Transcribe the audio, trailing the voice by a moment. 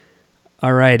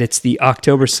All right, it's the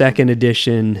October 2nd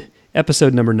edition,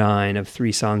 episode number 9 of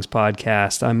Three Songs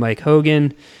Podcast. I'm Mike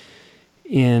Hogan,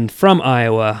 and from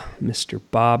Iowa, Mr.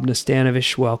 Bob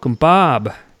Nastanovich. Welcome,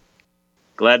 Bob.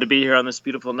 Glad to be here on this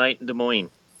beautiful night in Des Moines.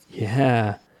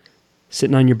 Yeah.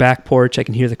 Sitting on your back porch, I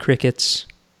can hear the crickets.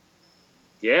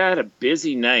 Yeah, I had a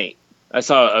busy night. I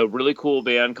saw a really cool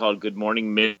band called Good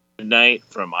Morning Midnight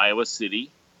from Iowa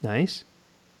City. Nice.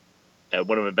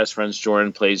 One of my best friends,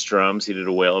 Jordan, plays drums. He did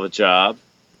a whale of a job,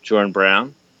 Jordan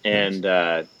Brown. And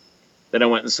then I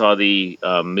went and saw the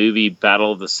movie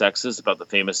Battle of the Sexes about the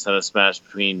famous tennis match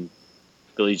between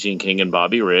Billie Jean King and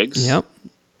Bobby Riggs. Yep.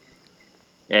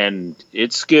 And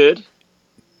it's good.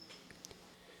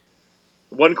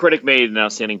 One critic made an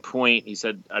outstanding point. He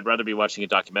said, I'd rather be watching a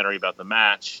documentary about the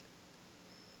match.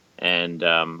 And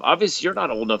obviously, you're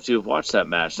not old enough to have watched that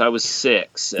match. I was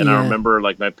 6, and I remember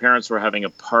my parents were having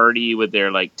a party with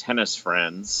their tennis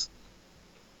friends,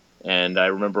 and I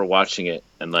remember watching it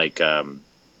and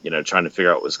trying to figure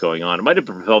out what was going on. It might have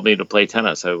propelled me to play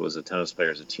tennis. I was a tennis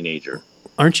player as a teenager.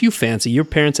 Aren't you fancy? Your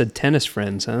parents had tennis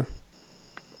friends, huh?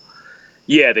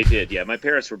 Yeah, they did. Yeah, my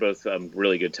parents were both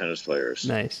really good tennis players.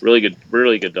 Nice. Really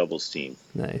good doubles team.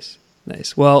 Nice.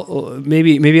 Well,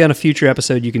 maybe on a future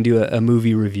episode you can do a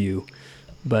movie review.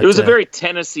 But it was a very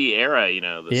Tennessee era,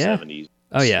 the 70s.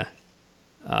 Oh yeah.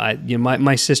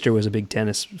 My sister was a big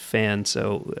tennis fan,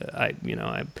 so I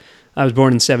was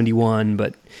born in 71,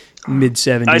 but mid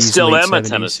 70s. I still am 70s. a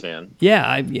tennis fan.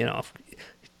 Yeah,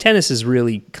 tennis has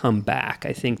really come back.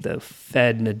 I think the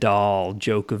Fed, Nadal,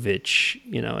 Djokovic,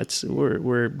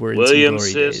 we're in Williams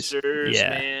some glory sisters, days.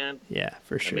 man. Yeah,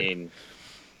 for sure.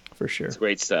 For sure. It's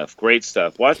great stuff. Great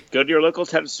stuff. Go to your local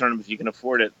tennis tournament if you can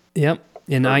afford it. Yep.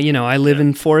 And I live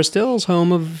in Forest Hills,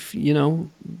 home of,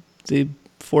 the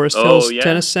Forest Hills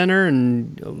Tennis Center,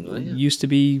 and used to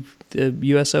be the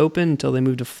U.S. Open until they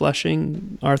moved to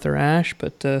Flushing, Arthur Ashe.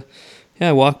 But,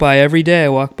 I walk by every day. I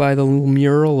walk by the little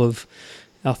mural of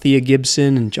Althea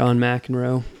Gibson and John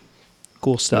McEnroe.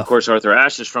 Cool stuff. And of course, Arthur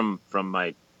Ashe is from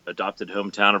my adopted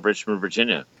hometown of Richmond,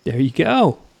 Virginia. There you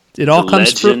go. It all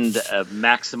comes from a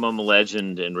maximum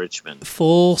legend in Richmond.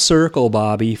 Full circle,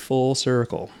 Bobby. Full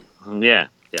circle. Yeah.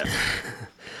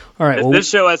 All right. This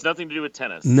show has nothing to do with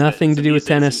tennis. Nothing to do with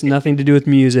tennis. Nothing to do with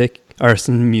music or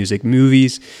some music,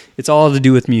 movies. It's all to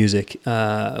do with music.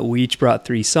 We each brought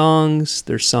 3 songs.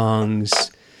 They're songs,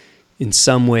 in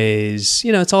some ways,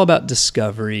 it's all about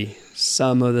discovery.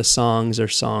 Some of the songs are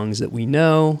songs that we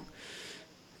know.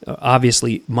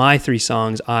 Obviously, my 3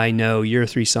 songs I know. Your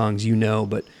 3 songs you know,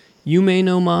 but you may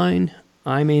know mine.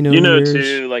 I may know yours.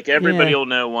 You know, too. Everybody will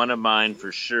know one of mine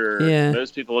for sure. Yeah.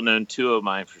 Most people will know 2 of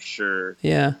mine for sure.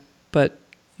 Yeah, but,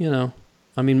 some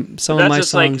of my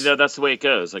songs... that's the way it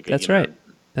goes. That's right.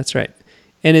 That's right.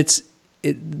 And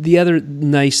the other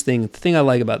nice thing, the thing I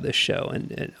like about this show,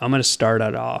 and I'm going to start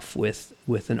it off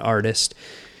with an artist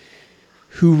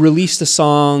who released a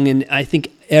song, and I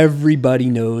think everybody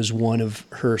knows one of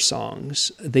her songs.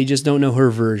 They just don't know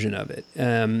her version of it.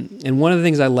 And one of the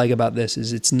things I like about this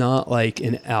is it's not like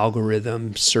an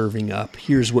algorithm serving up,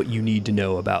 here's what you need to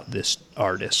know about this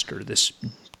artist or this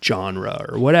genre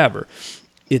or whatever.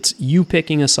 It's you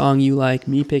picking a song you like,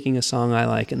 me picking a song I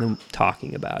like, and then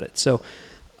talking about it. So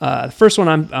the first one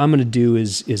I'm going to do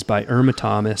is by Irma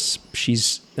Thomas.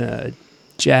 She's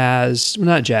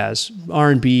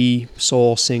R&B,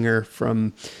 soul singer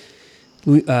from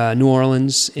New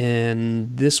Orleans,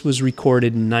 and this was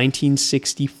recorded in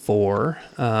 1964,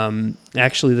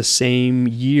 actually the same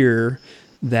year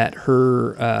that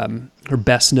her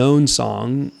best-known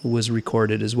song was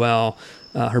recorded as well.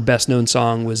 Her best-known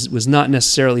song was not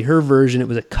necessarily her version. It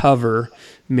was a cover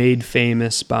made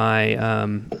famous by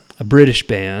a British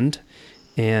band,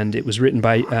 and it was written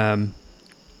by...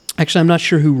 actually, I'm not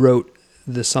sure who wrote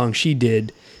the song she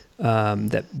did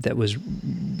that was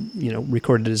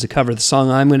recorded as a cover. The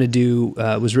song I'm going to do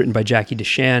was written by Jackie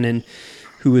DeShannon,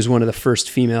 who was one of the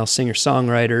first female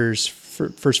singer-songwriters.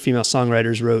 First female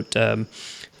songwriters, wrote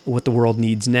What the World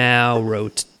Needs Now,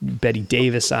 wrote Betty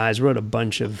Davis Eyes, wrote a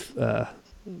bunch of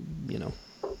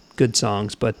good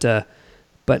songs. But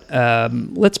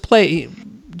let's play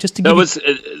just to give was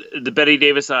the Betty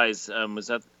Davis Eyes. Was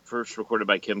that first recorded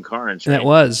by Kim Carnes? Right? That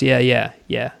was, yeah.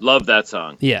 Love that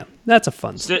song. Yeah, that's a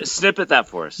fun song. Snippet that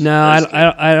for us. No, I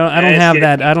don't have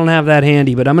that. I don't have that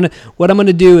handy. But what I'm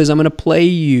gonna do is I'm gonna play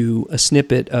you a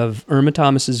snippet of Irma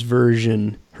Thomas's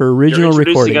version, her original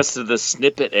recording. You're introducing us to the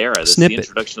snippet era. This is the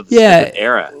introduction of the snippet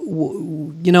era.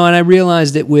 And I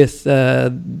realized it with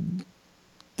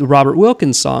the Robert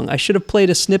Wilkins song. I should have played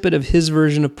a snippet of his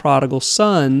version of Prodigal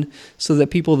Son so that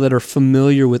people that are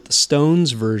familiar with the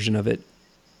Stones version of it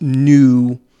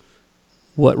knew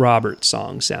what Robert's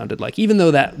song sounded like, even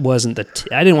though that wasn't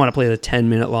I didn't want to play the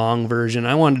 10-minute long version.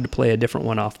 I wanted to play a different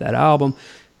one off that album.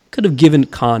 Could have given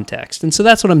context. And so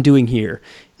that's what I'm doing here.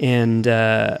 And so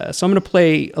I'm going to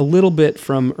play a little bit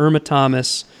from Irma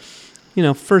Thomas,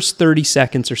 first 30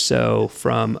 seconds or so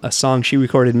from a song she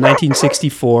recorded in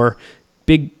 1964.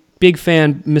 Big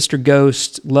fan, Mr.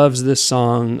 Ghost, loves this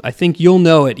song. I think you'll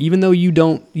know it. Even though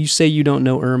you say you don't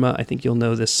know Irma, I think you'll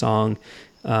know this song.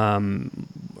 I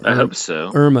hope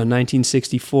so. Irma,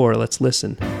 1964. Let's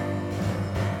listen.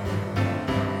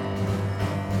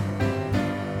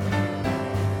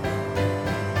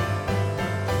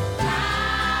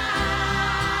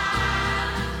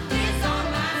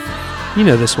 You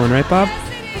know this one, right, Bob?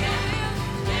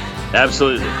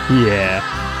 Absolutely. Yeah.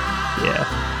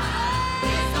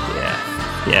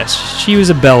 She was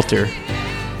a belter.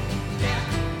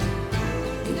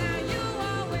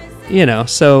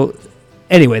 So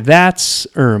anyway, that's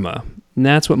Irma. And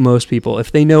that's what most people,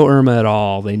 if they know Irma at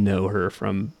all, they know her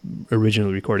from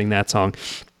originally recording that song.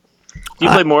 Do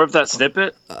you play more of that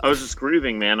snippet? I was just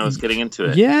grooving, man. I was getting into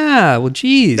it. Yeah, well,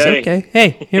 geez. Hey. Okay.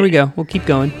 Hey, here we go. We'll keep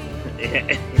going.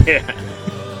 Yeah.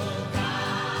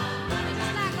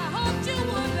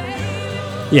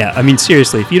 Yeah, I mean,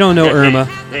 seriously, if you don't know Irma,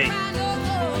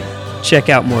 check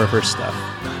out more of her stuff.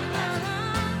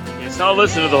 Yes, I'll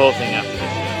listen to the whole thing after this.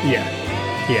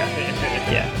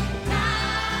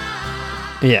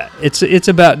 Yeah. It's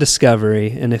about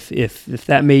discovery, and if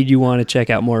that made you want to check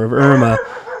out more of Irma,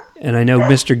 and I know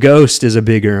Mr. Ghost is a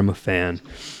big Irma fan.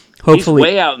 Hopefully,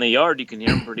 he's way out in the yard. You can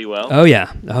hear him pretty well. Oh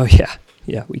yeah.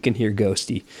 We can hear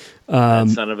Ghosty. That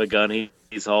son of a gun.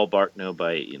 He's all bark, no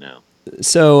bite.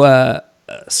 So I'm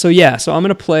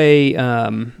gonna play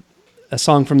a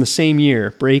song from the same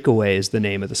year. "Breakaway" is the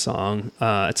name of the song.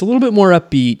 It's a little bit more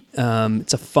upbeat.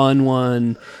 It's a fun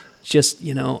one. Just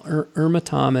Irma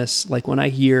Thomas. Like when I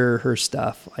hear her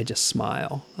stuff, I just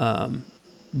smile.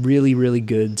 Really, really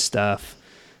good stuff.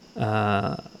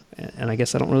 And I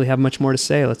guess I don't really have much more to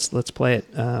say. Let's play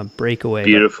it. "Breakaway"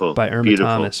 Beautiful. by Irma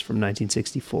Thomas from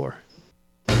 1964.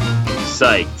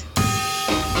 Psyched.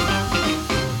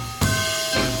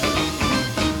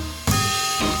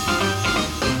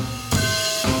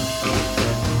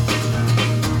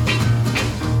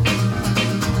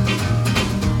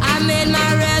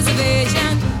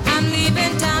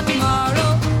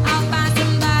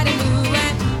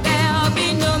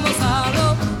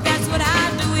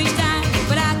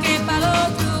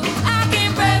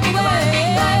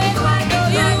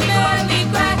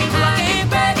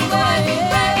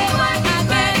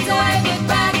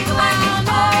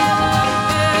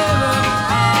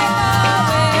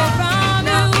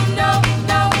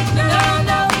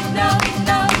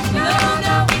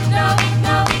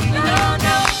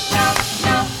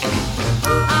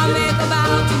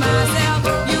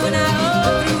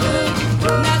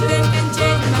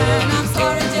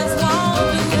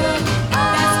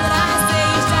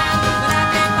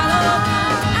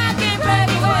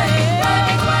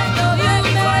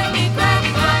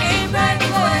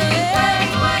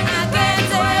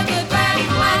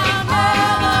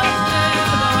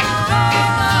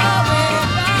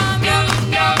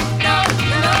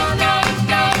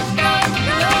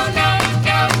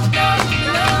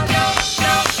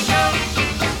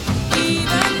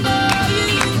 Even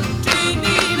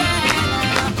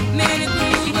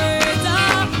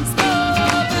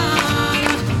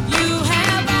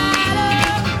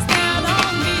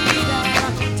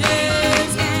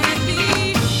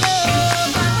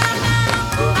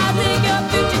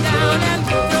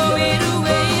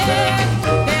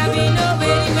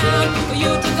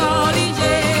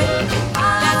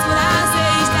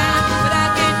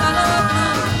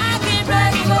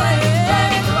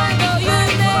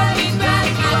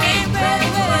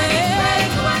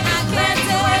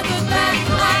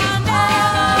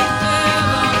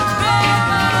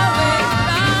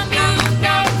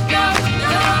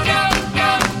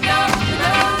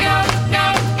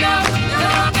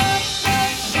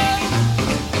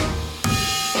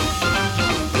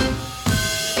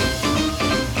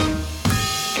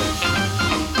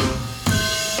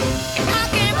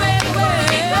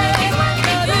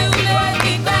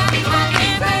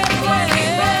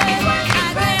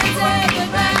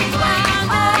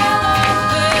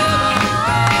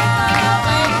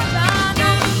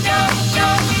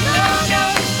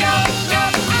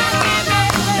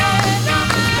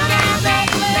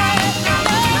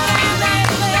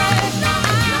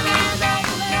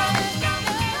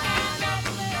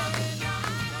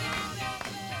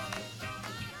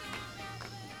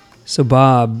So,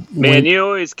 Bob, man, you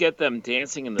always get them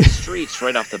dancing in the streets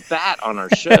right off the bat on our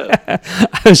show.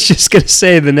 I was just going to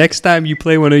say, the next time you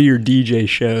play one of your DJ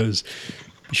shows,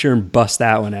 be sure and bust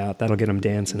that one out. That'll get them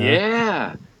dancing.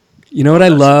 Yeah. You know what I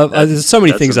love? There's so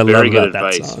many things I love about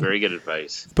advice. that song. Very good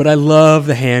advice. But I love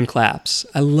the hand claps.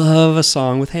 I love a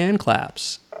song with hand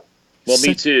claps. Well,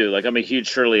 me too. Like, I'm a huge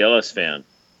Shirley Ellis fan.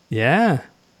 Yeah.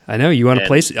 I know. You want to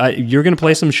play... you're going to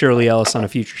play some Shirley Ellis on a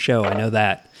future show. I know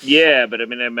that. Yeah, but I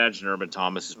mean, I imagine Urban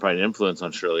Thomas is probably an influence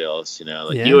on Shirley Ellis. You know,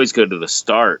 like you always go to the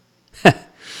start,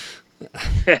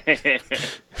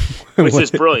 which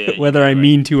is brilliant. Whether I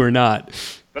mean to or not.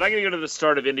 But I'm gonna go to the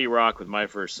start of indie rock with my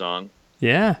first song.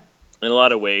 Yeah, in a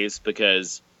lot of ways,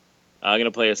 because I'm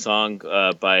gonna play a song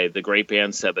by the great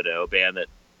band Sebadoh, a band that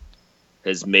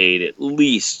has made at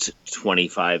least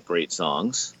 25 great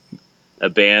songs. A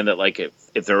band that, like,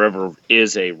 if there ever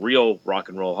is a real rock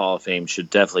and roll Hall of Fame, should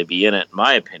definitely be in it, in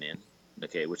my opinion.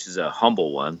 Okay, which is a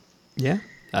humble one. Yeah,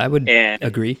 I would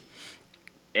agree.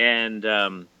 And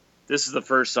this is the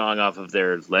first song off of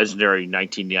their legendary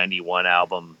 1991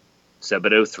 album,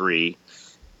 Sebadoh 3.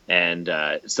 And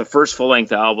it's the first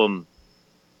full-length album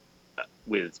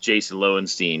with Jason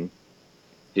Lowenstein,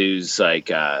 who's, like,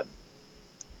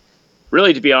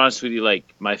 really, to be honest with you,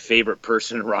 like, my favorite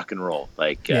person in rock and roll.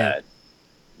 Like,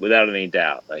 without any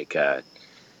doubt. Like, but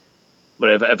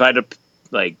if I had to,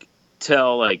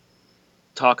 like,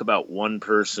 talk about one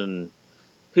person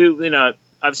who, you know,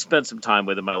 I've spent some time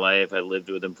with in my life. I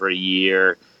lived with him for a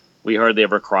year. We hardly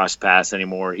ever cross paths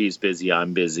anymore. He's busy.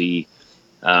 I'm busy.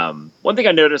 One thing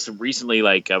I noticed recently,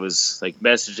 like, I was, like,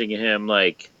 messaging him,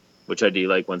 like, which I do,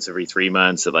 like, once every 3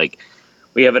 months, that, like,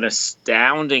 we have an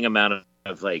astounding amount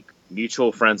of like,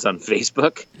 mutual friends on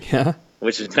Facebook. Yeah.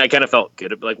 Which I kind of felt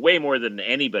good, like way more than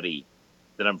anybody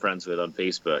that I'm friends with on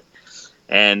Facebook.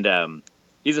 And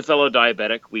he's a fellow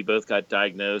diabetic. We both got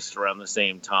diagnosed around the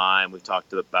same time. We've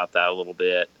talked about that a little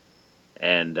bit,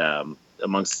 and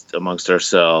amongst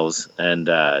ourselves. And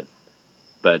and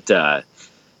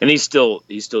he's still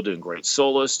doing great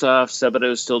solo stuff.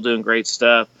 Sebadoh's still doing great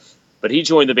stuff. But he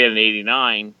joined the band in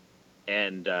 '89,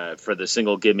 and for the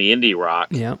single "Give Me Indie Rock."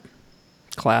 Yeah.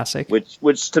 Classic,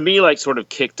 which to me, like, sort of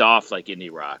kicked off, like, indie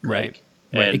rock, right? Like,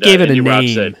 right. And, it gave it a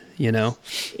name, you know.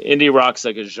 Indie rock's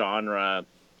like a genre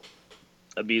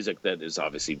of music that is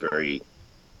obviously very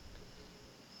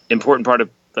important part of,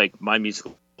 like, my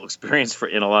musical experience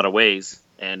in a lot of ways.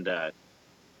 And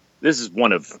this is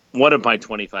one of my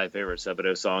 25 favorite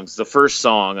Sebadoh songs. The first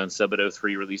song on Sebadoh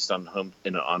 3, released on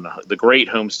the great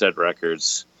Homestead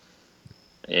Records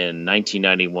in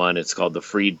 1991. It's called "The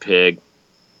Freed Pig."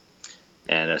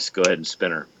 And let's go ahead and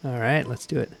spin her. All right, let's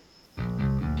do it.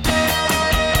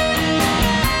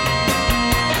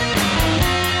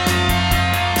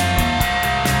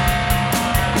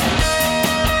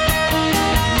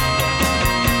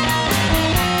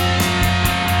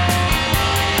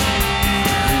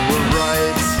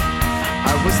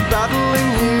 was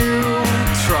battling you,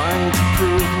 trying to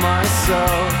prove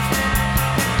myself.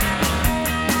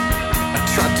 I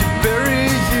tried to bury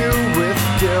you with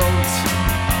guilt.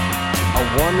 I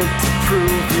wanted to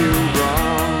prove you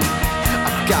wrong.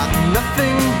 I've got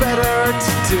nothing better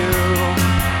to do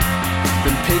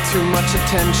than pay too much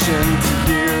attention to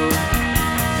you.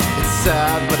 It's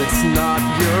sad, but it's not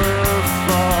your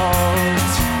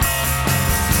fault.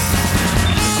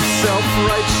 I'm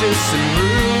self-righteous and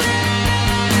rude.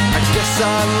 I guess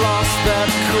I lost that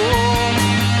cool.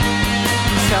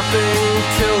 Tapping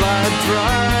till I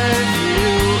drive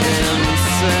you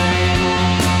insane.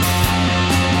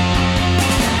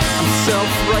 I'm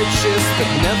self-righteous but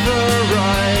never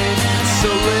right. So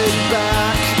laid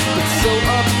back but so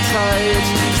uptight.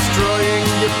 Destroying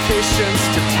your patience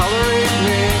to tolerate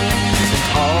me and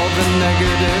all the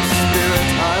negative spirit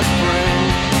I bring.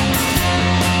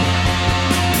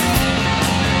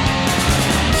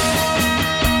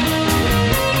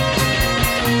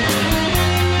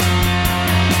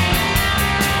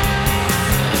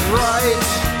 Right,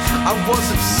 I was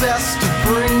obsessed to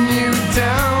bring you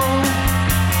down,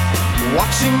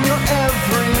 watching your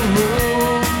every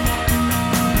move,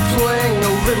 playing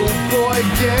a little boy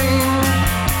game,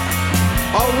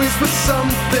 always with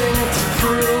something to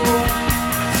prove,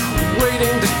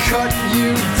 waiting to cut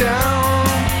you down,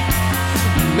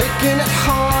 making it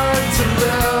hard to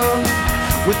live,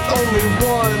 with only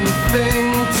one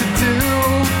thing to do.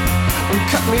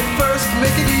 Cut me first,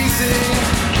 make it easy.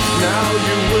 Now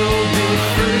you will be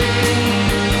free.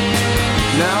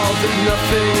 Now that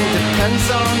nothing depends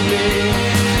on me,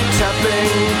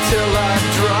 tapping till I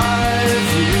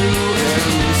drive you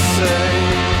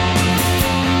insane.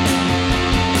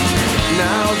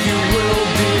 Now you will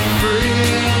be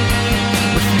free.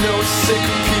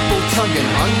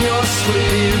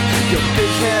 please. Your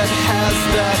big head has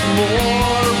that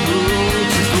more room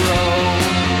to grow.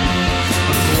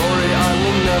 A glory I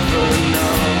will never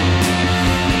know.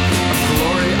 A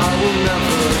glory I will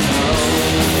never know.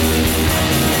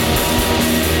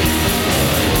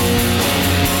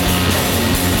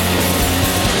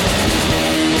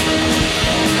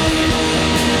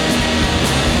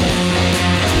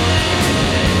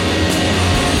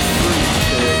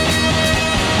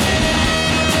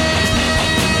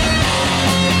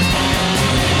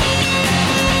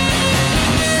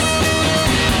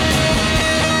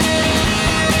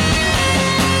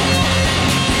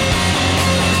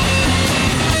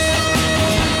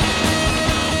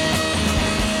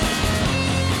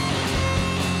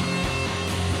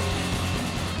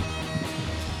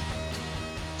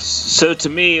 So to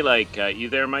me, like, you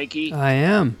there, Mikey? I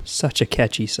am. Such a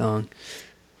catchy song.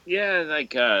 Yeah,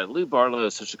 like Lou Barlow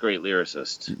is such a great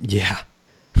lyricist, Yeah.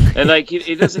 and like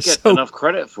he doesn't get So- enough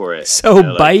credit for it. So you know,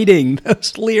 like- biting.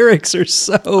 Those lyrics are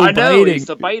so I know biting. he's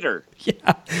the biter. Yeah.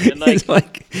 And,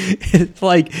 It's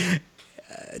like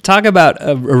talk about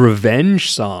a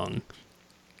revenge song.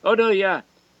 Oh no, yeah,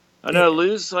 I know.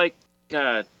 Lou's like,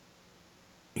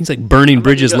 He's like burning not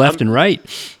bridges gonna- left and right.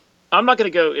 I'm not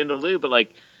going to go into Lou, but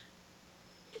like,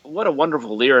 what a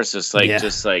wonderful lyricist! Like, Yeah.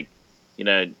 just like, you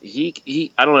know,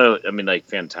 he. I don't know. I mean, like,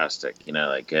 fantastic. You know,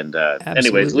 like, and anyways,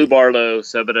 Absolutely. Lou Barlow,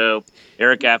 Sebadoh,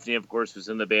 Eric Gaffney, of course, was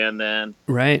in the band then.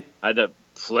 Right. I had the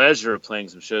pleasure of playing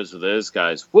some shows with those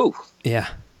guys. Woo! Yeah.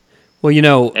 Well, you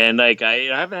know, And like, I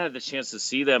haven't had the chance to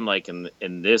see them like in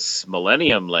this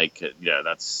millennium. Like, you know,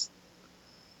 that's,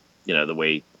 you know, the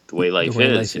way life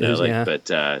way is. life You know, is, like, yeah. but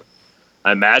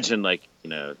I imagine, like, you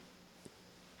know,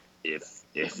 if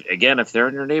again, if they're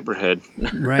in your neighborhood,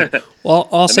 right. Well,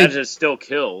 I'll imagine say it still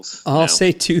kills. you I'll know?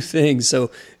 say two things. So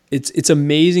it's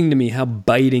amazing to me how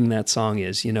biting that song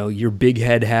is. You know, your big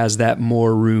head has that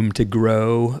more room to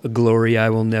grow, a glory I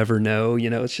will never know. You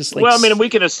know, it's just like Well, I mean, we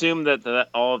can assume that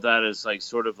all of that is like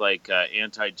sort of like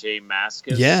anti-Jay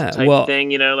Mascis type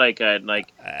thing. You know, like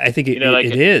I think you know, like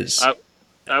it is.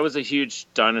 I was a huge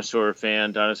Dinosaur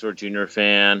fan, Dinosaur Jr.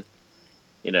 fan.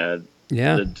 You know,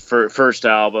 Yeah. the first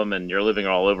album and You're Living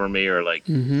All Over Me, or like,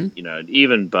 Mm-hmm. you know,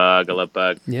 even Bug, I love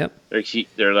Bug. Yep.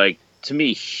 They're like, to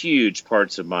me, huge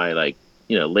parts of my, like,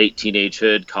 you know, late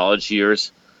teenagehood, college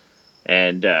years.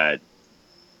 And,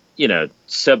 you know,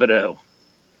 Sebadoh,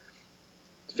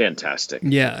 fantastic.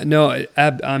 Yeah. No,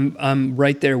 I'm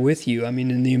right there with you. I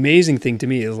mean, and the amazing thing to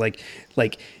me is like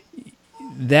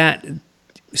that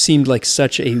seemed like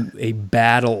such a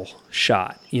battle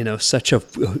shot, you know, such a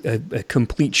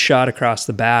complete shot across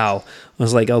the bow. I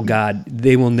was like, oh God,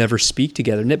 they will never speak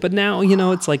together. But now, you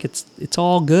know, it's like it's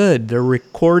all good. They're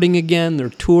recording again. They're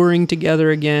touring together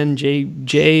again.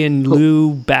 Jay and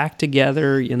Lou back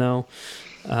together. You know.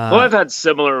 Well, I've had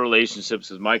similar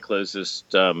relationships with my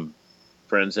closest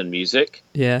friends in music.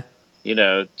 Yeah. You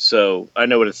know, so I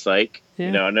know what it's like. Yeah.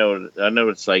 You know, I know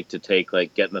what it's like to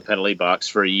get in the penalty box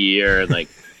for a year and like,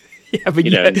 Yeah, but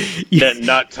you know, yeah,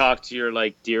 not talk to your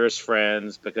like dearest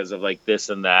friends because of like this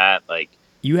and that. Like,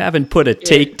 you haven't put a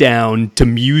takedown to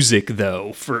music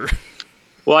though. For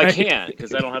well, I Right. can't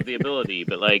because I don't have the ability.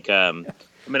 But like, I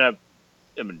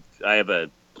mean, I have a.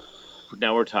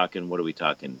 Now we're talking. What are we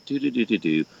talking?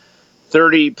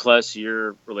 30+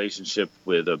 year relationship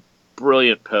with a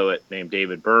brilliant poet named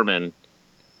David Berman,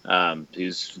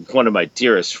 who's one of my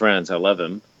dearest friends. I love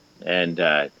him, and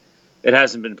it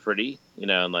hasn't been pretty, you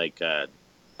know. And like, I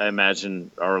imagine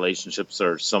our relationships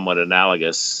are somewhat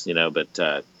analogous, you know. But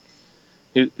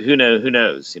who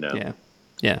knows, you know? yeah,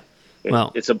 yeah.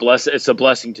 Well, It's a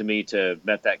blessing to me to have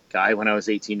met that guy when I was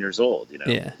 18 years old. You know,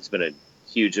 Yeah. He's been a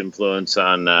huge influence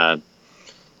on.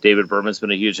 David Berman's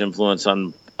been a huge influence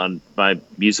on my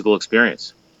musical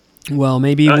experience. well,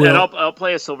 maybe And we'll. I'll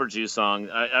play a Silver Jew song.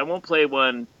 I won't play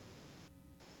one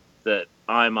that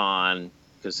I'm on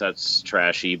because that's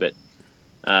trashy. But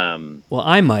Well,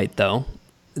 I might though.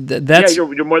 yeah, That's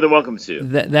you're more than welcome to.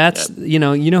 that's you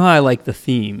know how I like the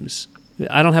themes.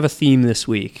 I don't have a theme this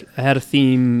week. I had a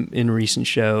theme in a recent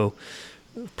show,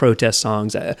 protest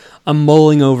songs. I'm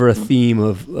mulling over a theme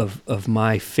of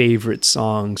my favorite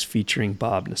songs featuring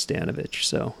Bob Nastanovich.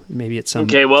 So maybe it's some.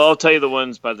 Okay, well, I'll tell you the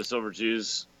ones by the Silver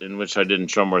Jews in which I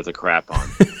didn't drum worth a crap on.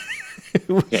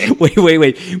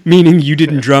 Wait. Meaning you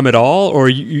didn't drum at all, or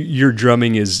your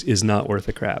drumming is not worth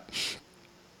a crap?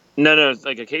 No,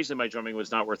 like occasionally my drumming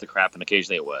was not worth a crap, and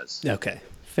occasionally it was. Okay,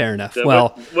 fair enough. So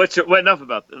Well, enough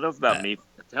about me.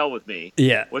 To hell with me.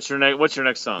 yeah. What's your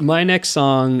next song? My next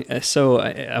song, so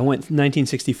I went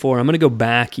 1964. I'm going to go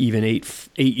back even eight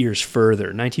years further,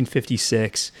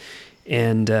 1956,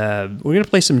 and we're going to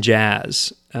play some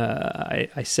jazz.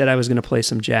 I said I was going to play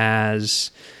some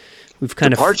jazz. We've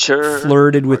kind Departure. of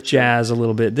flirted with jazz a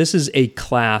little bit. This is a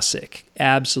classic,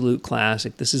 absolute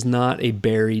classic. This is not a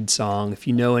buried song. If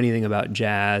you know anything about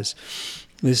jazz,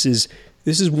 this is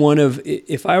one of,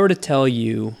 if I were to tell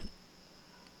you,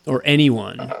 or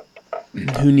anyone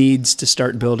who needs to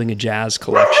start building a jazz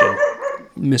collection,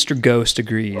 Mr. Ghost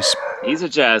agrees. He's a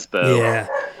jazz beau. Yeah.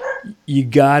 You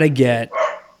got to get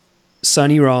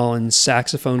Sonny Rollins'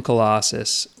 Saxophone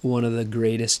Colossus, one of the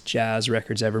greatest jazz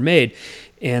records ever made.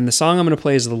 And the song I'm going to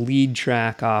play is the lead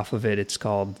track off of it. It's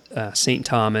called St.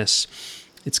 Thomas.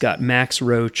 It's got Max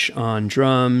Roach on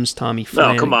drums, Tommy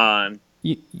Flanagan. No, come on.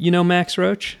 You know Max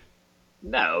Roach?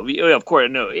 No, of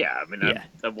course, no. Yeah, I mean, Yeah.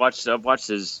 I've watched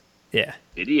his Yeah.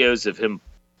 videos of him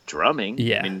drumming.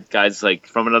 Yeah. I mean, guys like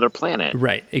from another planet.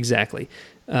 Right, exactly.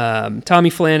 Tommy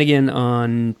Flanagan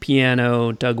on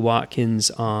piano, Doug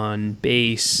Watkins on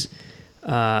bass.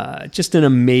 Just an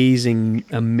amazing,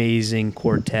 amazing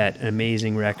quartet, an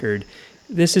amazing record.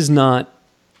 This is not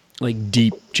like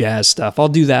deep jazz stuff. I'll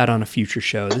do that on a future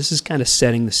show. This is kind of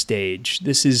setting the stage.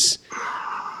 This is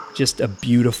just a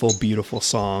beautiful, beautiful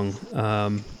song.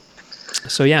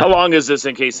 So yeah. How long is this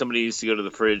in case somebody needs to go to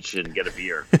the fridge and get a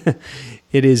beer?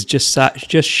 It is just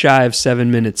shy of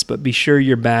 7 minutes, but be sure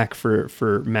you're back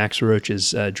for Max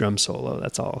Roach's drum solo.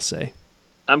 That's all I'll say.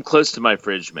 I'm close to my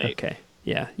fridge, mate. Okay.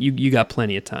 Yeah, you got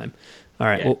plenty of time. All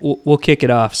right, Yeah. we'll kick it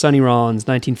off. Sonny Rollins,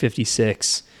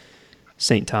 1956,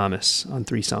 St. Thomas on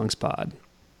Three Songs Pod.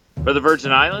 For the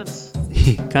Virgin Islands?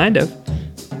 Kind of.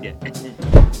 Yeah.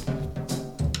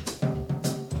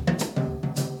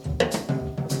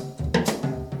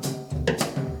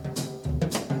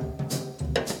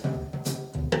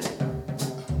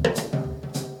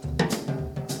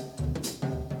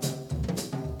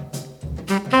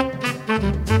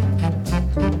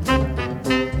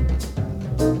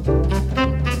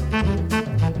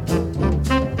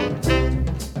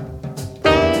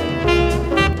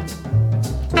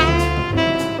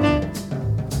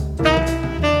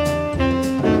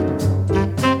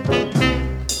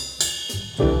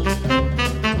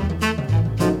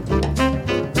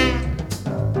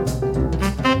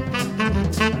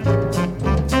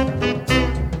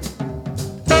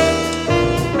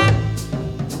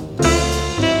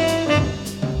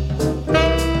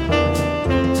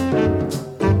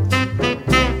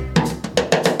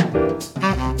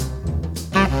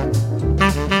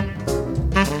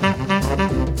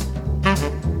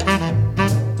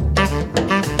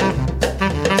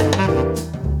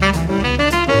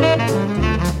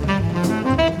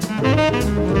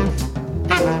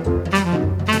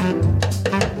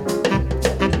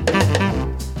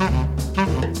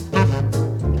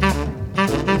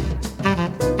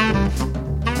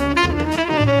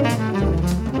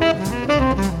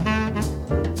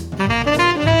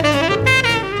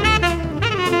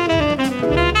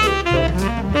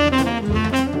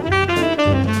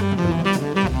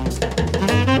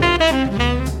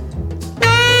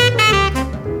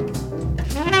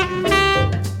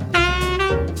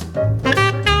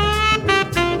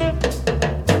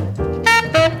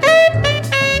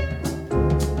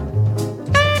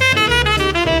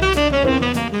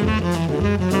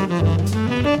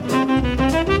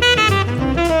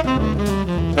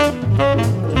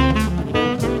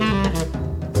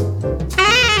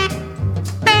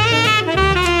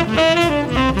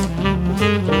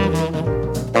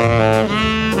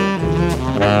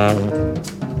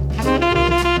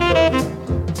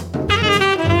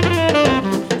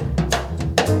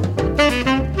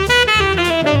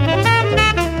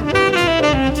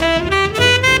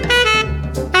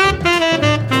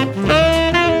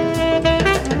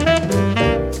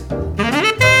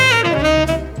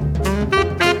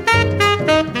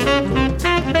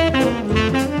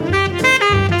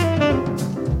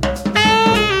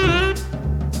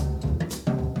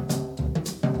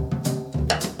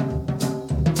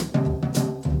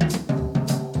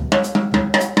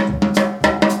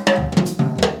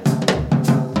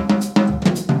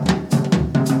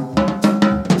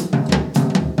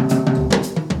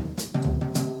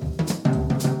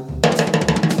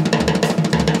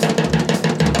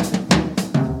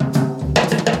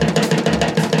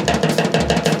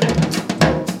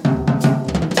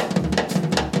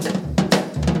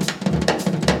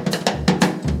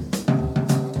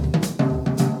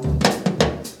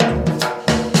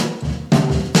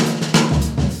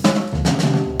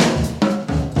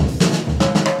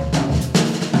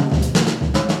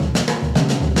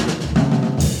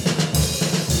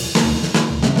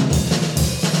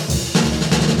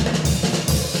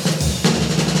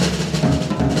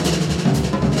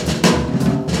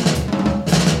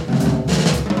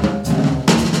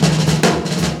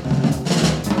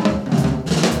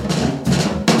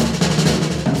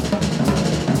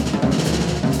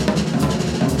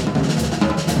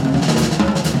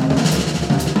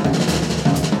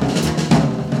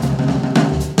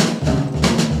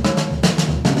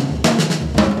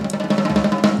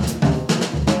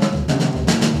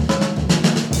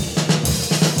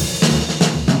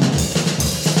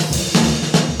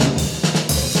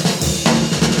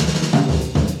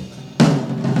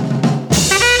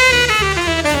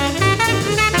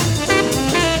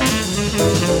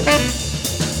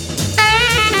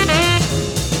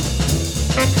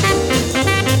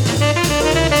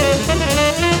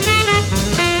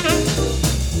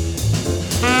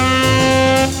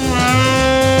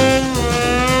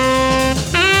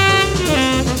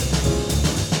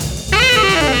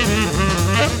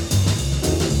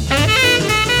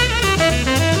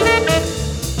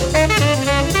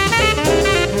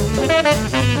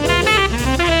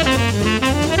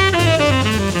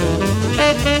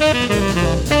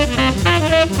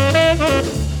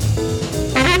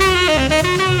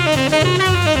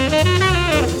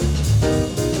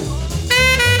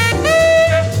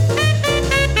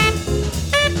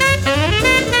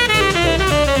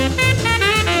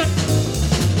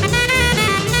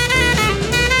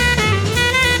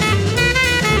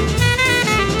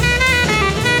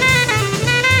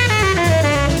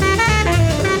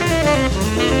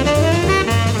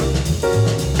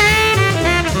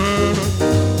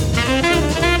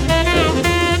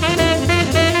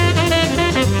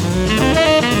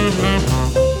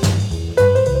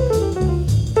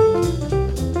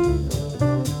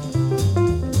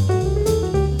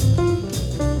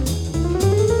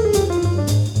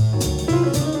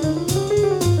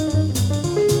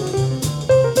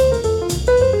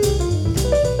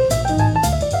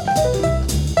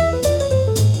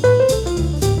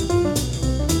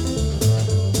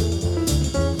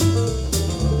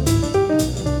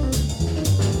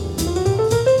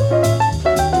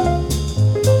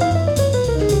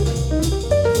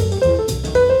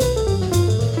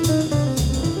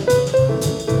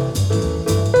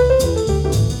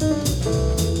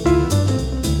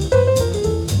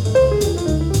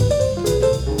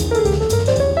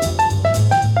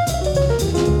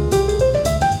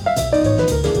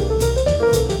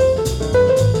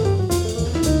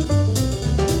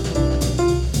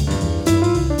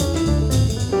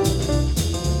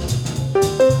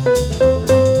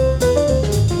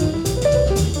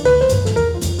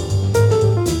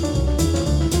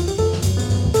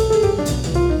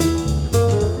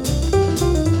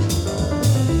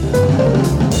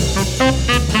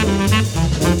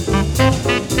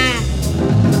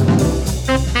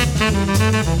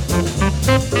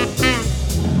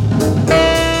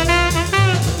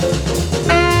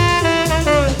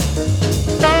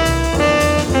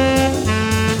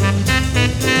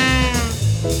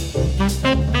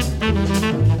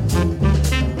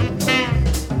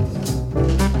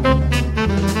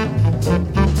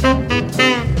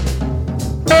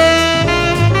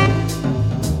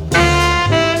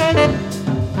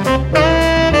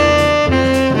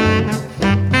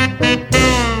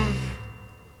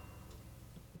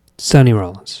 Sonny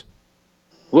Rollins.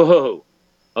 Whoa!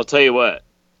 I'll tell you what.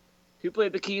 Who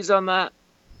played the keys on that?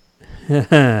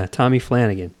 Tommy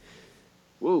Flanagan.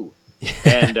 Woo!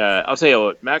 And I'll tell you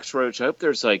what, Max Roach. I hope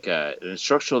there's like an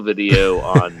instructional video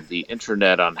on the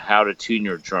internet on how to tune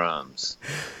your drums.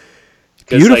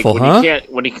 Beautiful, like,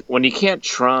 huh? When you can't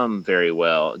trum very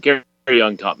well, Gary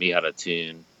Young taught me how to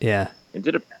tune. Yeah. And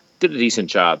did a decent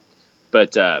job,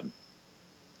 but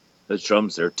those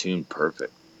drums, they're tuned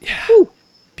perfect. Yeah. Woo.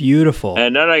 Beautiful.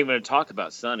 And I'm not even going to talk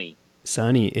about Sonny.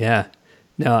 Sonny, yeah.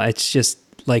 No, it's just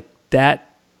like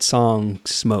that song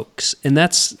smokes, and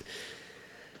that's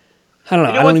I don't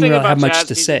know. I don't even have much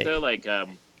to say. Though, like the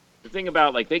thing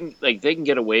about like they can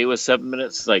get away with 7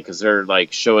 minutes, like because they're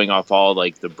like showing off all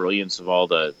like the brilliance of all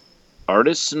the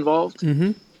artists involved.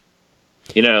 Mm-hmm.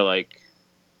 You know, like,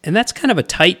 and that's kind of a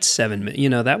tight 7 minute. You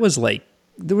know, that was like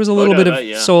there was a little bit of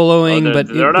soloing, but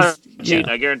they're not cheating.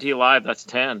 I guarantee you, live that's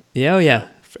 10. Yeah, oh yeah,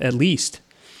 at least.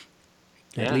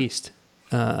 At least.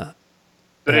 But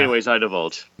anyways, I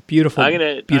divulge. Beautiful. I'm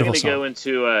gonna song. go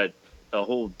into a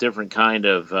whole different kind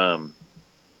of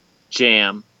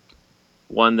jam.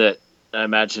 One that I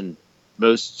imagine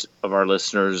most of our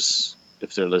listeners,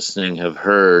 if they're listening, have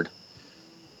heard.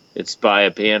 It's by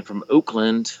a band from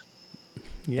Oakland.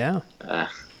 Yeah.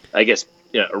 I guess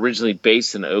originally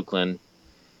based in Oakland.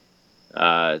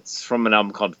 It's from an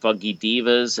album called Funky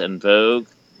Divas and Vogue.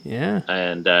 Yeah.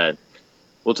 And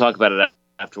we'll talk about it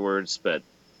afterwards, but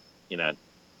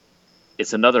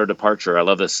it's another departure. I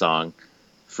love this song,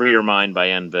 "Free Your Mind" by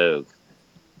En Vogue.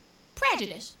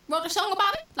 Prejudice wrote a song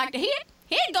about it. Like to hear it?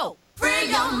 Here it go. Free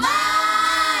your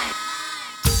mind.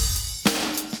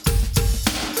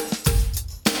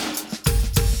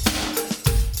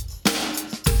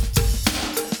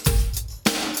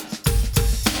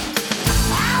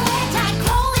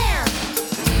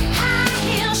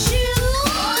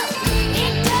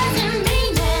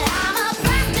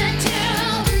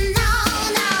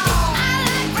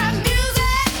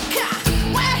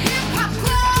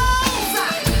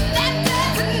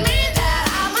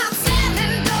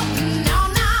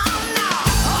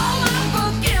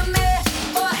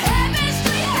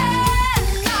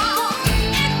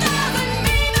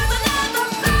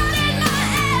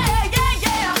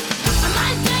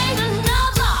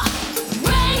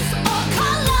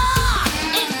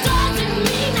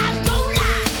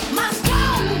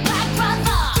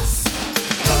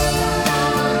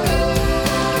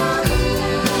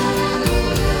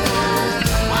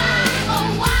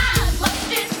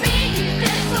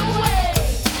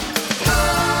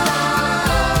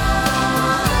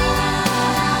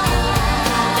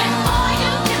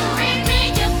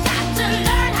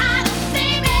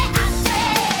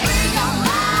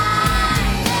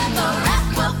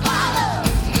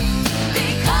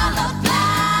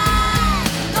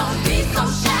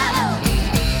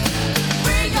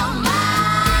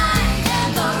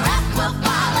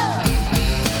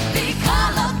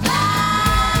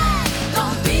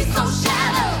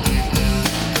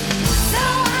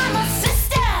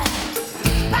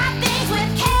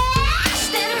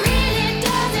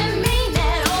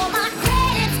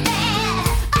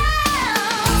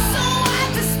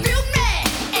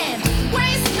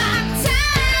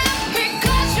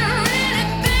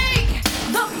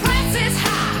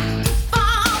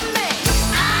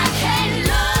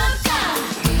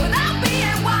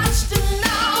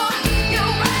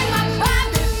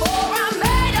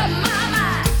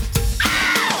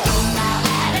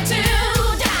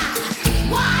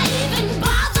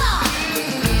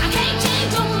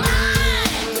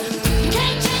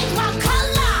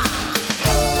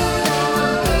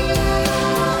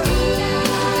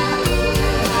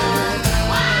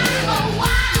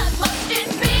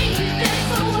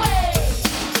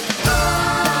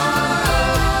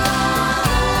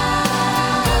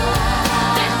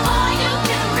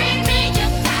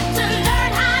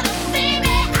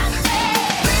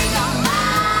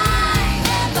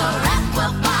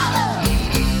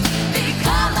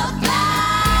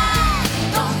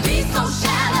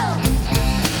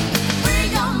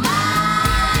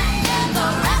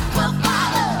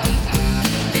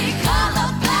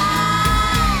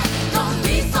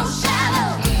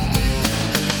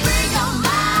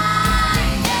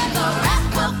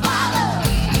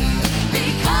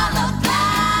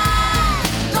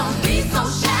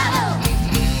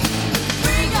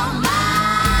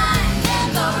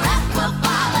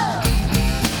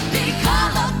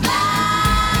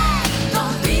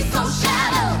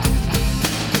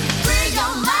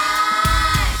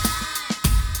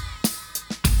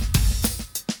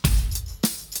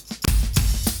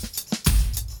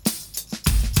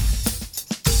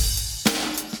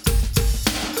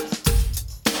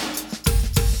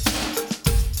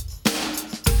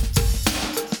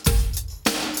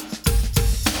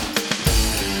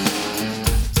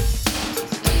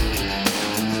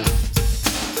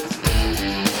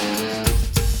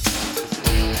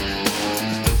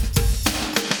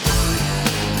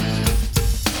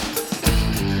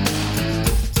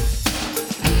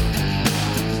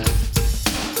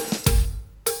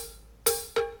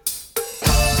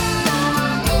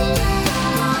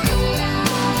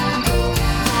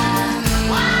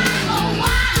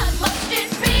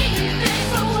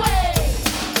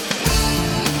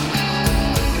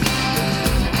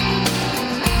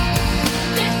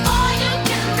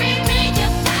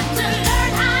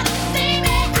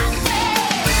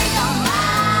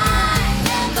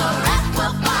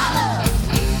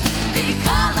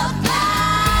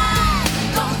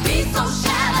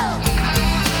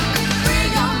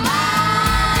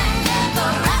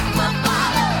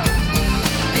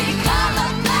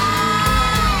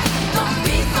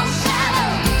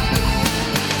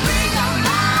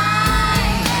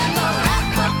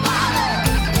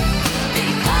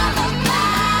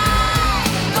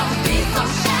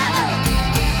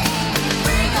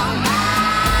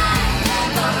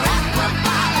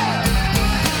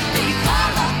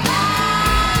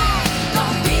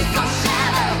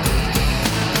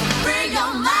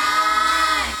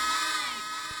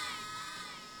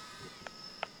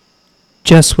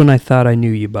 Just when I thought I knew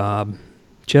you, Bob.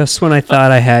 Just when I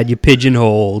thought I had you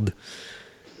pigeonholed,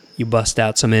 you bust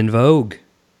out some En Vogue.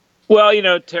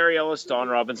 Well, Terry Ellis, Dawn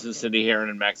Robinson, Cindy Herron,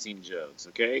 and Maxine Jones,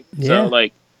 okay? Yeah. So,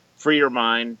 free your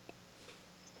mind.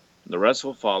 The rest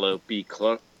will follow. Be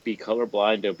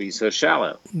colorblind, don't be so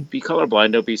shallow. Be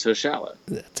colorblind, don't be so shallow.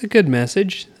 That's a good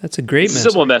message. That's a great message.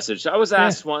 Simple message. I was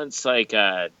asked once, I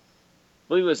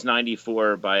believe it was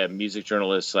 94, by a music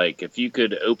journalist, if you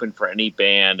could open for any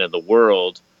band in the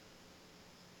world,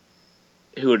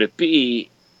 who would it be?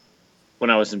 When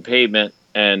I was in Pavement,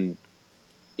 and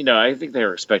I think they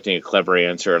were expecting a clever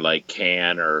answer like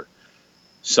Can or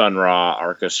Sun Ra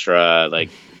Orchestra.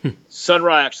 Sun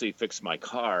Ra actually fixed my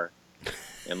car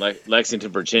in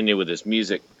Lexington, Virginia, with his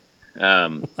music.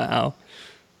 Wow.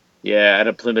 Yeah, I had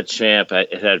a Plymouth Champ.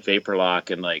 It had vapor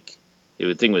lock, and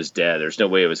the thing was dead. There's no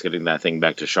way it was getting that thing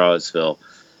back to Charlottesville.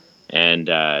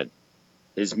 And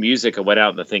his music, I went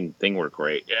out and the thing worked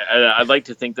great. I'd like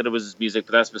to think that it was his music,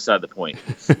 but that's beside the point.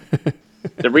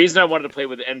 The reason I wanted to play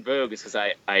with En Vogue is because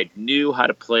I knew how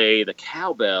to play the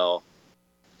cowbell.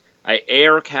 I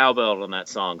air cowbelled on that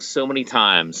song so many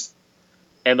times.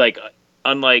 And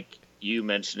unlike you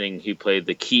mentioning he played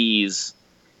the keys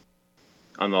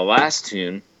on the last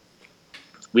tune,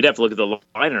 we'd have to look at the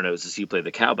liner notes to see who played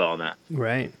the cowbell on that.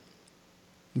 Right.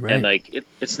 And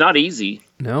it's not easy.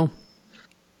 No.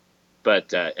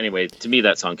 But anyway, to me,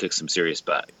 that song kicks some serious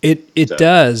butt. It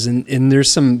does, and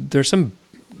there's some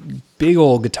big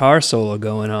old guitar solo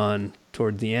going on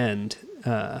toward the end.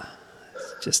 And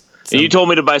you told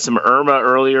me to buy some Irma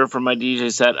earlier for my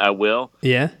DJ set. I will.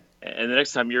 Yeah. And the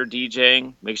next time you're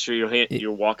DJing, make sure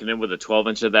you're walking in with a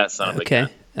 12-inch of that son of a gun.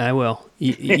 Okay, I will.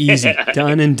 Easy.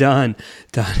 Done and done.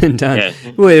 Done and done. Yeah.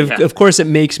 Well, of course, it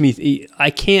makes me... I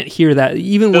can't hear that,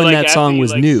 even when that song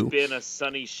was new. After you spin a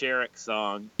Sonny Sherrick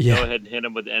song, Yeah. go ahead and hit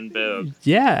him with En Vogue.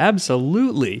 Yeah,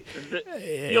 absolutely.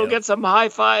 You'll get some high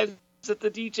fives at the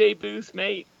DJ booth,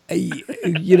 mate. I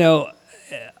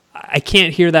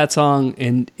can't hear that song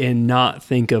and not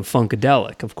think of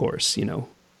Funkadelic, of course,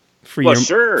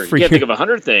 Sure. You can't think of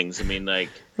 100 things. I mean,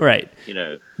 right.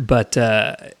 But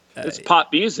it's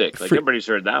pop music. Everybody's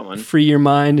heard that one. Free Your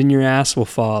Mind and Your Ass Will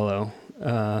Follow,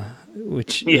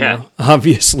 which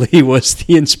obviously was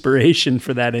the inspiration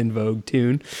for that En Vogue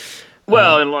tune.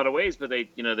 Well, in a lot of ways, but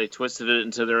they twisted it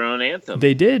into their own anthem.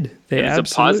 They did.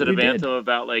 It's a positive anthem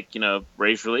about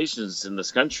race relations in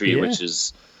this country, which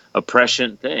is a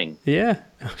prescient thing. Yeah.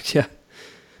 Yeah.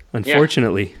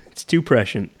 Unfortunately, it's too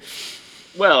prescient.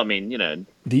 Well, I mean,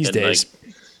 these days.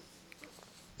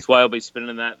 That's why I'll be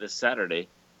spinning that this Saturday.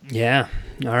 Yeah.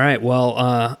 All right.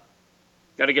 Well,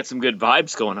 got to get some good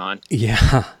vibes going on.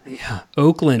 Yeah.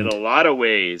 Oakland. In a lot of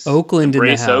ways. Oakland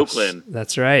Embrace in the house. Oakland.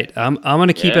 That's right. I'm going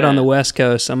to keep it on the West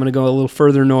Coast. I'm going to go a little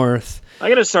further north. I'm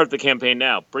going to start the campaign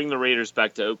now. Bring the Raiders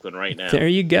back to Oakland right now. There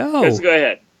you go. Let's go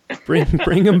ahead.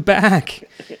 Bring them back.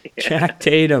 Jack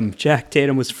Tatum. Jack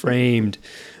Tatum was framed.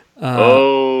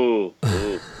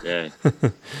 Yeah.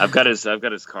 I've got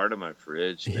his card in my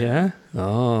fridge. Man. Yeah.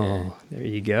 Oh, there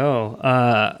you go.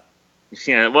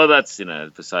 Yeah. Well, that's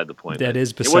beside the point. That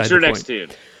is beside the point. What's your next tune?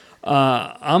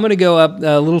 I'm going to go up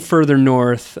a little further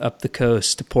north, up the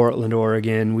coast to Portland,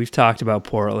 Oregon. We've talked about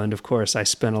Portland. Of course, I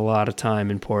spent a lot of time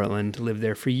in Portland. Lived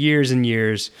there for years and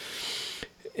years.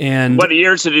 And what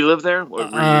years did he live there?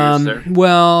 What years there?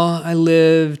 Well, I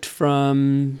lived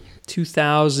from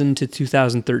 2000 to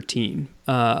 2013.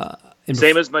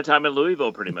 Same as my time in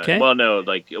Louisville, pretty much. Okay. Well, no,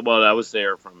 I was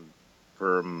there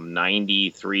from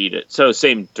 93 to, so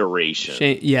same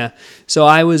duration. Yeah. So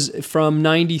I was from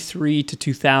 93 to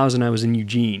 2000, I was in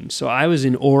Eugene. So I was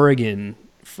in Oregon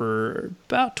for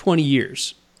about 20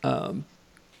 years.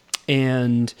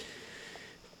 And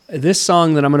this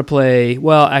song that I'm going to play,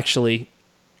 well, actually,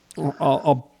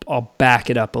 I'll back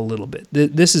it up a little bit.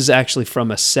 This is actually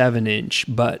from a 7-inch,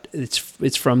 but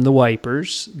it's from the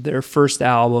Wipers, their first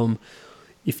album.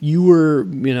 If you were,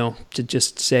 to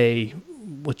just say,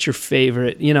 what's your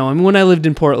favorite? When I lived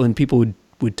in Portland, people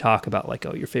would talk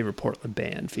about your favorite Portland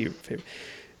band, favorite.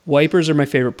 Wipers are my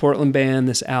favorite Portland band.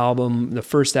 This album, the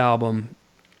first album,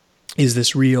 is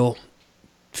this real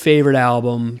favorite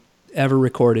album ever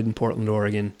recorded in Portland,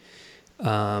 Oregon.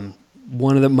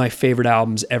 One of my favorite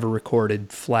albums ever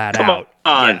recorded, flat out. Come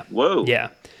on. Yeah. Whoa. Yeah.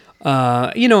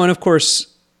 And of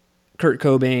course, Kurt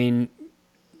Cobain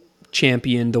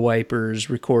championed the Wipers,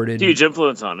 recorded... Huge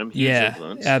influence on him.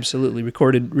 Influence. Absolutely.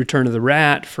 Recorded Return of the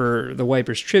Rat for the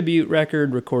Wipers tribute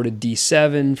record, recorded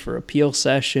D7 for a Peel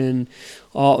session.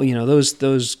 All,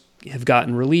 those have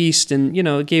gotten released, and,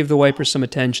 it gave the Wipers some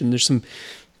attention. There's some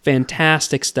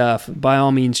fantastic stuff. By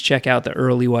all means, check out the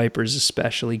early Wipers,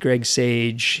 especially Greg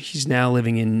Sage. He's now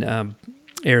living in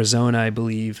Arizona, I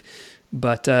believe.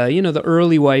 But, the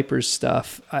early Wipers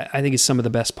stuff, I think is some of the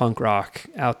best punk rock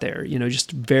out there.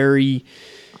 Just very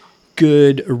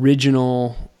good,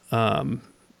 original. Well,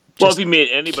 if you meet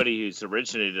anybody who's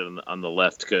originated on the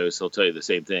left coast, they'll tell you the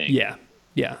same thing. Yeah.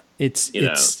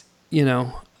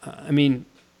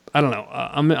 I don't know.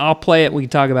 I'll play it. We can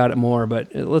talk about it more,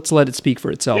 but let's let it speak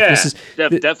for itself. Yeah,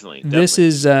 definitely. This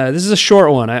is a short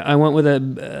one. I went with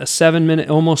a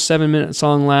almost 7 minute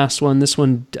song last one. This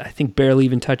one I think barely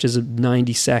even touches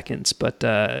 90 seconds, but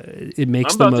it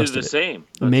makes the most of it. Same.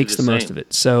 It makes the most of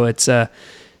it. So it's the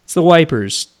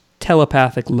Wipers.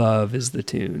 Telepathic Love is the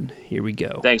tune. Here we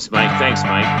go. Thanks, Mike.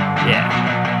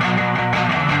 Yeah.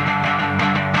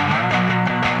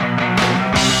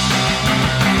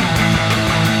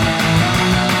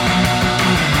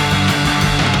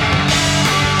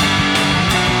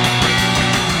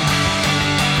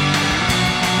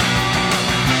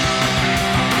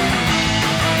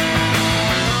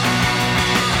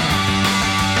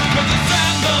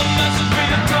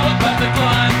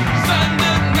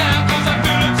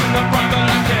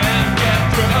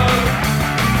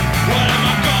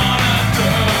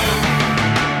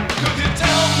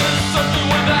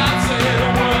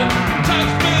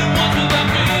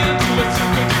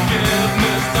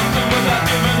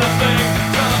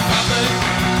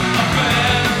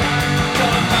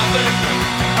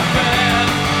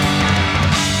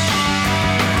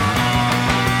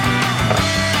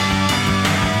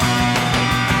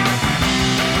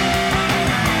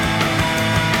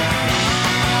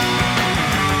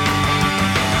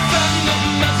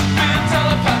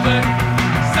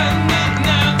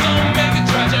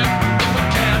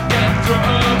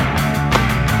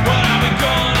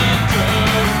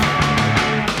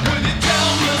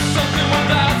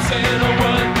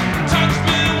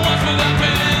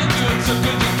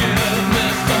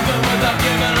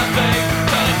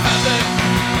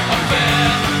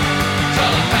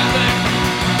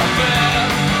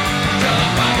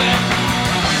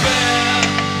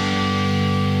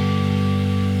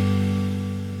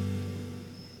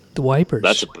 The Wipers.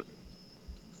 That's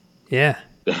yeah.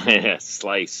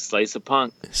 Slice of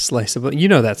punk. Slice of punk. You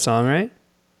know that song, right?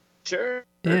 Sure.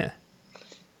 Yeah.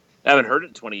 I haven't heard it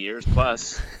in 20 years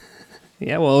plus.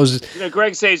 Yeah, well, it was.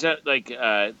 Greg Sage, I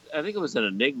think it was an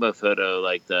Enigma photo.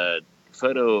 Like the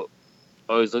photo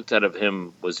I always looked at of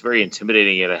him was very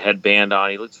intimidating. He had a headband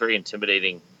on. He looked very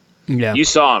intimidating. Yeah. You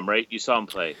saw him, right? You saw him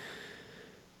play.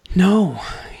 No,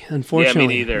 unfortunately, yeah,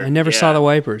 me neither. I never saw the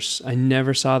Wipers.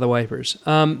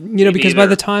 Because by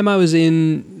the time I was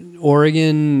in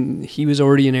Oregon, he was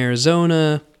already in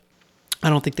Arizona. I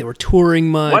don't think they were touring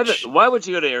much. Why would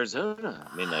you go to Arizona?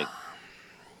 I mean, like,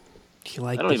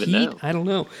 I don't even know. I don't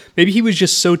know. Maybe he was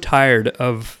just so tired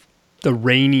of the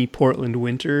rainy Portland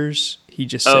winters. He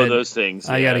just said, those things.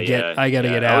 I gotta get out.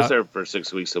 I was there for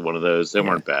 6 weeks of one of those. They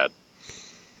weren't bad.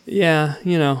 Yeah,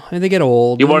 and they get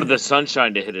old. He wanted the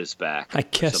sunshine to hit his back. I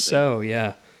guess so,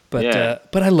 yeah. But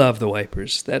I love the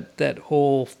Wipers. That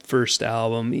whole first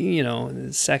album, the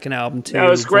second album too.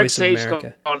 Now, is Greg Voice of Sage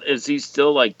America. Is he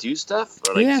still do stuff?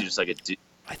 Or is he just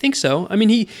I think so. I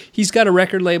mean, he's got a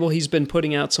record label. He's been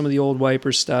putting out some of the old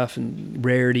Wipers stuff and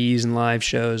rarities and live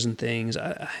shows and things.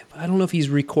 I don't know if he's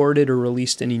recorded or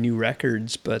released any new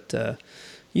records, but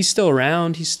he's still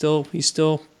around. He's still he's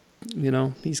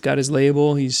got his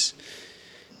label. He's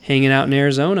hanging out in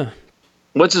Arizona.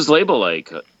 What's his label like?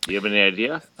 Do you have any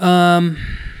idea? God,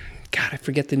 I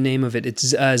forget the name of it.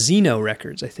 It's Zeno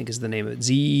Records, I think is the name of it.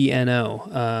 Zeno.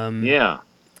 Yeah.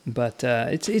 But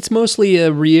it's mostly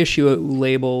a reissue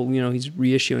label. He's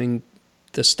reissuing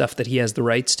the stuff that he has the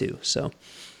rights to. So,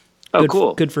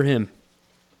 cool. Good for him.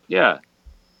 Yeah.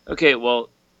 Okay. Well,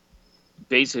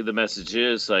 basically the message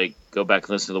is go back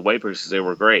and listen to the Wipers because they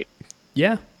were great.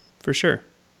 Yeah, for sure.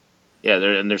 Yeah,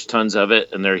 there's tons of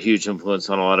it, and they're a huge influence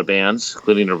on a lot of bands,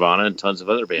 including Nirvana and tons of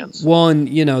other bands. Well, and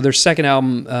their second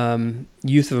album,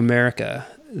 Youth of America.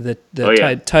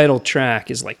 The title track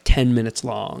is 10 minutes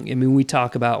long. I mean, we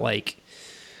talk about I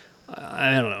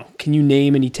don't know. Can you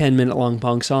name any 10-minute long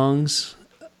punk songs?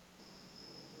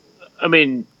 I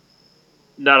mean,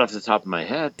 not off the top of my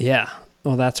head. Yeah.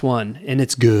 Well, that's one, and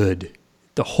it's good.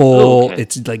 The whole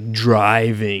it's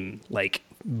driving,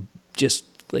 just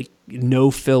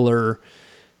no filler.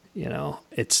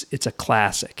 It's a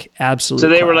classic. Absolutely. So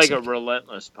they classic. were a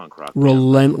relentless punk rock.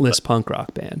 Punk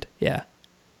rock band. Yeah.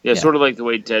 Yeah, sort of like the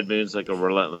way Dead Moon's a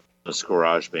relentless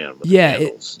garage band. With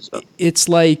it's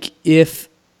like if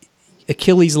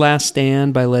Achilles' Last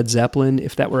Stand by Led Zeppelin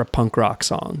if that were a punk rock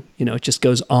song. You know, it just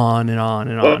goes on and on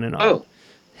and on and on. Oh.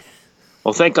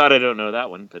 Well, thank God I don't know that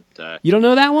one. But You don't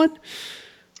know that one?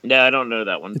 no, I don't know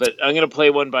that one. But I'm going to play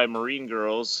one by Marine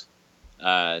Girls,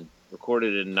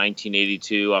 recorded in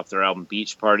 1982 off their album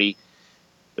Beach Party.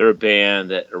 They're a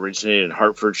band that originated in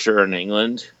Hertfordshire in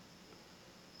England.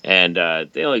 And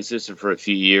they only existed for a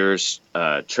few years.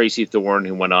 Tracy Thorn,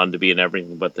 who went on to be in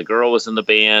Everything But the Girl, was in the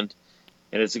band.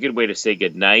 And it's a good way to say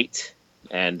goodnight.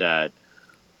 And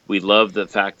we love the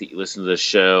fact that you listen to this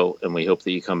show, and we hope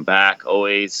that you come back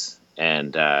always.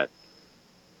 And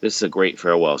this is a great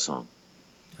farewell song.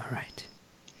 All right.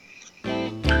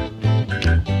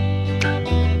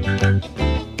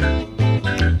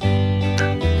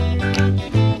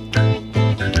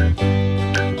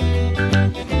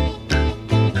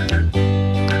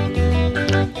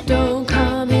 Don't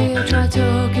come here, try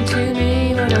talking to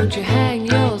me. Why don't you hang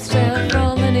yourself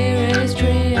from the nearest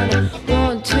tree? I don't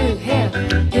want to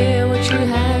hear what you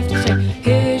have to say.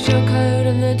 Here's your code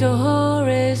and the door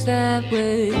is that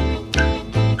way.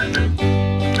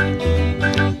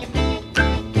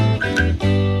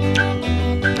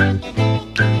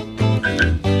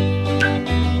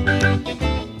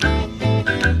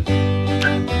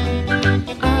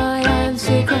 I am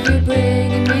sick of you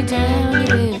bringing me down.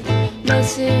 You've been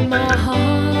messing my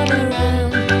heart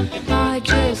around. I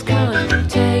just can't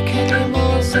take any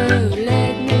more, so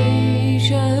let me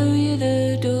show you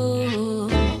the door.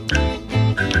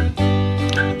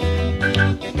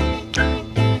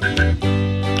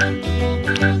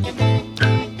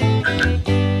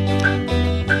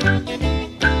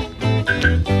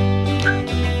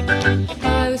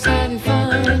 I was having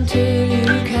fun until you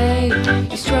came.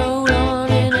 You strolled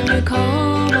on in and you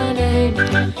called my name.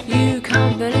 You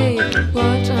can't believe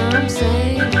what I'm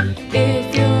saying.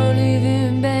 If you're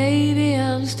leaving, baby,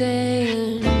 I'm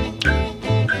staying.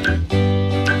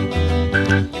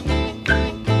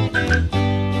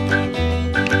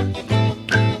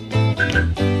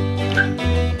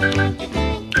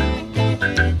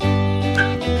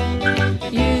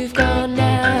 You've gone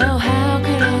now, how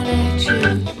can I let you?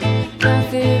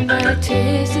 Nothing but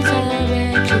tears since I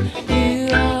met you. You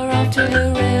are off to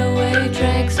the railway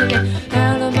tracks again.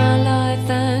 Out of my life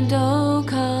and don't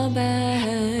come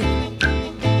back.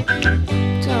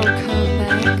 Don't come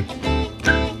back.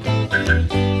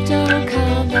 Don't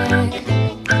come back.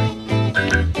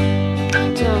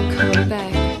 Don't come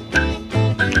back.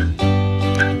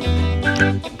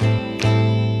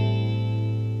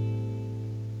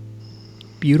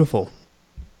 Beautiful.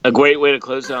 A great way to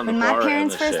close down the When my bar and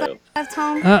parents the first show. left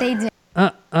home, Uh, they did.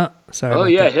 Sorry. Oh,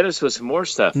 about yeah, that. hit us with some more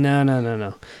stuff. No.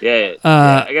 Yeah,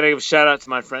 yeah, I got to give a shout out to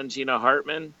my friend Gina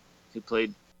Hartman, who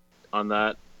played on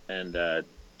that. And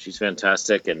she's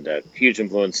fantastic and a huge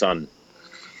influence on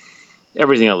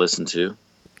everything I listen to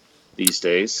these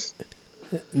days.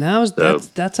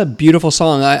 That's a beautiful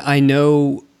song. I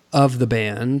know of the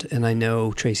band, and I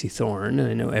know Tracy Thorn, and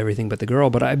I know Everything But the Girl,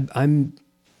 but I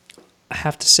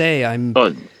have to say I'm Oh,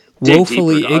 dig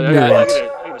woefully deeper. ignorant.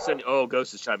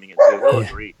 Ghost is chiming in too. He'll Yeah.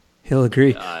 agree. He'll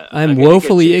agree. I'm gonna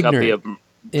woefully get you a ignorant. copy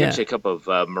of, get you a cup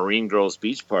of Marine Girls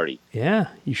Beach Party. Yeah,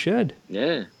 you should.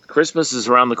 Yeah. Christmas is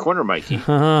around the corner, Mikey.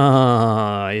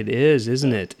 It is,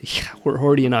 isn't it? Yeah, we're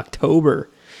already in October.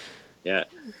 Yeah.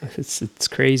 It's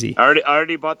crazy. I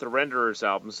already bought the Renderers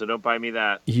album, so don't buy me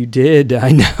that. You did,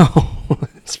 I know.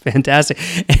 It's fantastic.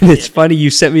 And it's funny, you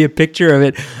sent me a picture of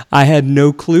it. I had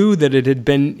no clue that it had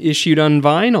been issued on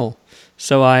vinyl.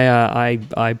 So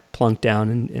I plunked down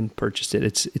and purchased it.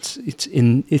 It's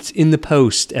in the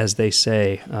post, as they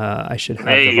say. I should have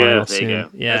There the you vinyl go. soon. There you go.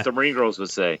 Yeah. As the Marine Girls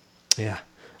would say. Yeah.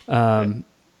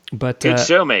 But Good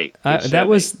show, mate. Good show,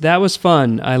 that was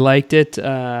fun. I liked it.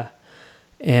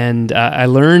 And I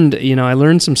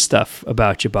learned some stuff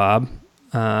about you, Bob.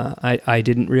 I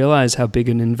didn't realize how big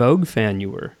an In Vogue fan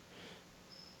you were.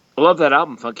 I love that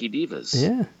album, Funky Divas.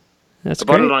 Yeah, that's I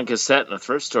bought great. it on cassette in the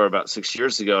thrift store about 6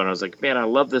 years ago, and I was like, man, I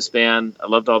love this band. I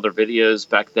loved all their videos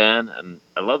back then, and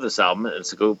I love this album. And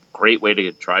it's a great way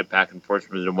to drive back and forth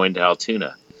from Des Moines to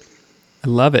Altoona. I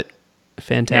love it.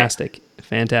 Fantastic.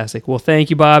 Fantastic. Well, thank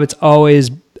you, Bob. It's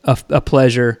always a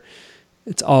pleasure.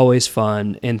 It's always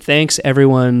fun. And thanks,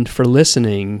 everyone, for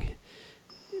listening.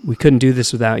 We couldn't do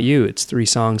this without you. It's Three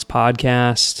Songs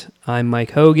Podcast. I'm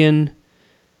Mike Hogan.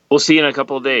 We'll see you in a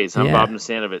couple of days. I'm Yeah. Bob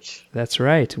Nastanovich. That's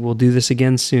right. We'll do this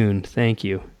again soon. Thank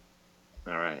you.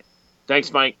 All right.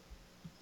 Thanks, Mike.